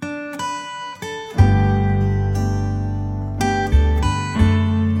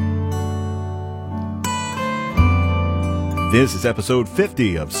This is episode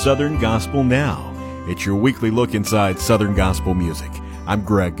 50 of Southern Gospel Now. It's your weekly look inside Southern Gospel music. I'm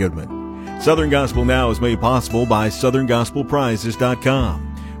Greg Goodman. Southern Gospel Now is made possible by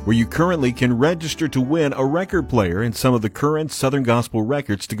SouthernGospelPrizes.com, where you currently can register to win a record player and some of the current Southern Gospel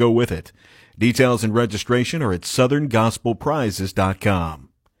records to go with it. Details and registration are at SouthernGospelPrizes.com.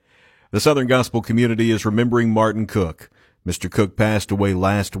 The Southern Gospel community is remembering Martin Cook. Mr. Cook passed away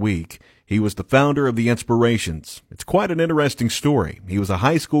last week. He was the founder of the Inspirations. It's quite an interesting story. He was a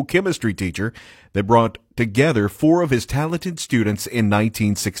high school chemistry teacher that brought together 4 of his talented students in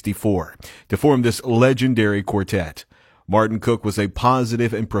 1964 to form this legendary quartet. Martin Cook was a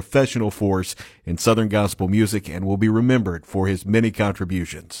positive and professional force in Southern Gospel music and will be remembered for his many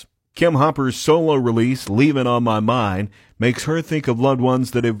contributions. Kim Hopper's solo release, Leavin' on My Mind, makes her think of loved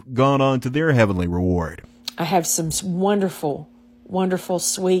ones that have gone on to their heavenly reward. I have some wonderful,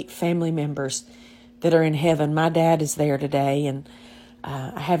 sweet family members that are in heaven. My dad is there today, and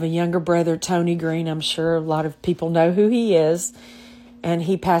I have a younger brother, Tony Green. I'm sure a lot of people know who he is, and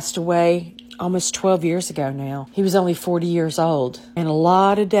he passed away almost 12 years ago now. He was only 40 years old, and a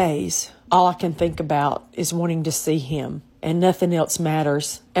lot of days, all I can think about is wanting to see him, and nothing else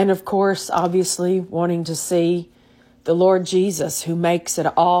matters. And of course, obviously, wanting to see the Lord Jesus, who makes it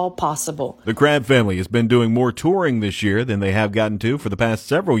all possible. The Crabb family has been doing more touring this year than they have gotten to for the past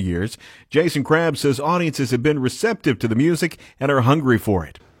several years. Jason Crabb says audiences have been receptive to the music and are hungry for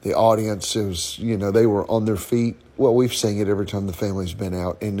it. The audience is, they were on their feet. Well, we've sang it every time the family's been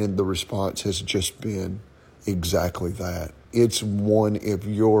out, and then the response has just been exactly that. It's one, if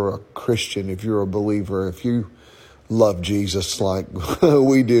you're a Christian, if you're a believer, if you love Jesus like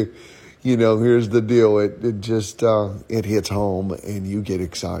we do, here's the deal. It just hits home and you get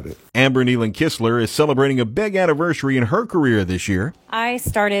excited. Amber Nealon Kistler is celebrating a big anniversary in her career this year. I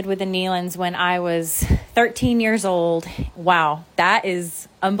started with the Nealons when I was 13 years old. Wow, that is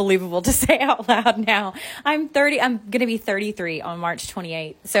unbelievable to say out loud now. I'm going to be 33 on March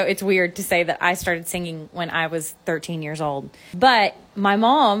 28th. So it's weird to say that I started singing when I was 13 years old. But my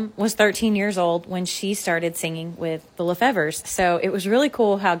mom was 13 years old when she started singing with the Lefevres. So it was really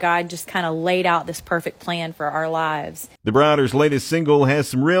cool how God just kind of laid out this perfect plan for our lives. The Browders' latest single has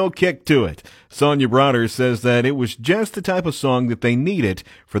some real kick to it. Sonia Browder says that it was just the type of song that they needed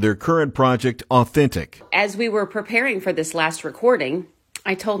for their current project, Authentic. As we were preparing for this last recording,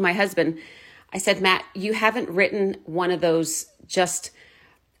 I told my husband, I said, Matt, you haven't written one of those just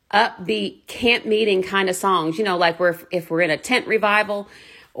upbeat camp meeting kind of songs, like if we're in a tent revival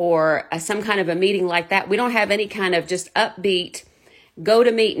or some kind of a meeting like that. We don't have any kind of just upbeat, go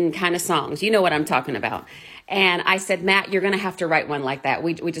to meeting kind of songs. You know what I'm talking about. And I said, Matt, you're going to have to write one like that.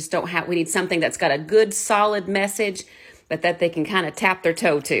 We just don't have, we need something that's got a good, solid message, but that they can kind of tap their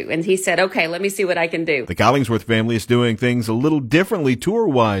toe to. And he said, okay, let me see what I can do. The Collingsworth family is doing things a little differently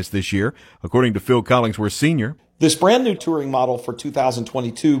tour-wise this year, according to Phil Collingsworth Sr. This brand new touring model for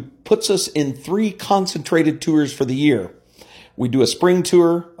 2022 puts us in 3 concentrated tours for the year. We do a spring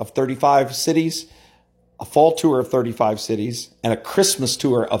tour of 35 cities, a fall tour of 35 cities, and a Christmas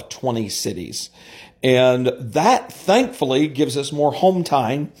tour of 20 cities. And that, thankfully, gives us more home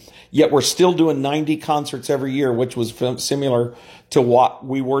time, yet we're still doing 90 concerts every year, which was similar to what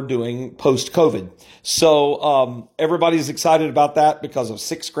we were doing post-COVID. So everybody's excited about that because of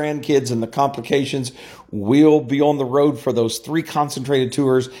 6 grandkids and the complications. We'll be on the road for those 3 concentrated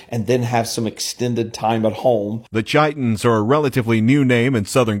tours and then have some extended time at home. The Chitons are a relatively new name in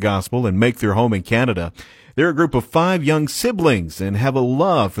Southern Gospel and make their home in Canada. They're a group of 5 young siblings and have a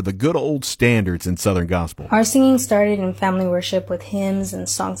love for the good old standards in Southern Gospel. Our singing started in family worship with hymns and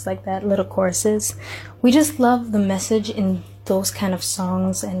songs like that, little choruses. We just love the message in those kind of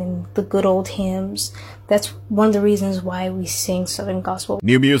songs and in the good old hymns. That's one of the reasons why we sing Southern Gospel.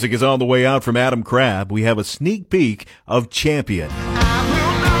 New music is on the way out from Adam Crabb. We have a sneak peek of Champion.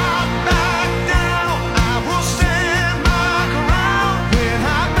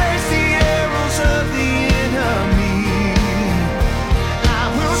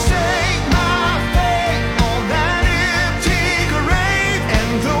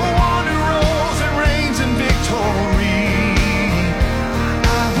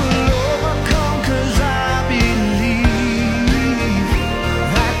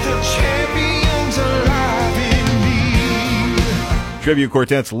 Tribute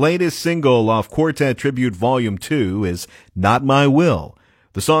Quartet's latest single off Quartet Tribute Volume 2 is Not My Will.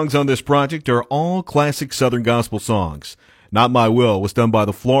 The songs on this project are all classic Southern Gospel songs. Not My Will was done by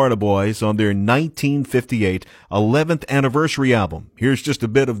the Florida Boys on their 1958 11th anniversary album. Here's just a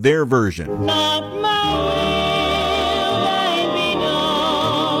bit of their version. Not my will, I be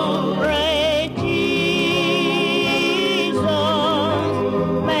known, great Jesus.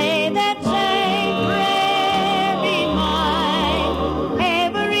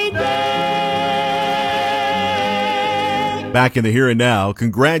 Back in the here and now,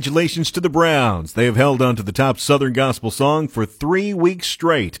 congratulations to the Browns. They have held on to the top Southern Gospel song for 3 weeks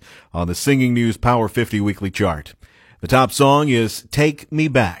straight on the Singing News Power 50 weekly chart. The top song is Take Me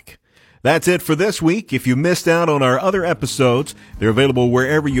Back. That's it for this week. If you missed out on our other episodes, they're available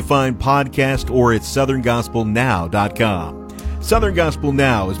wherever you find podcasts or at southerngospelnow.com. Southern Gospel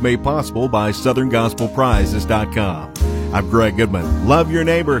Now is made possible by southerngospelprizes.com. I'm Greg Goodman. Love your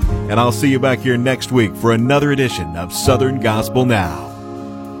neighbor, and I'll see you back here next week for another edition of Southern Gospel Now.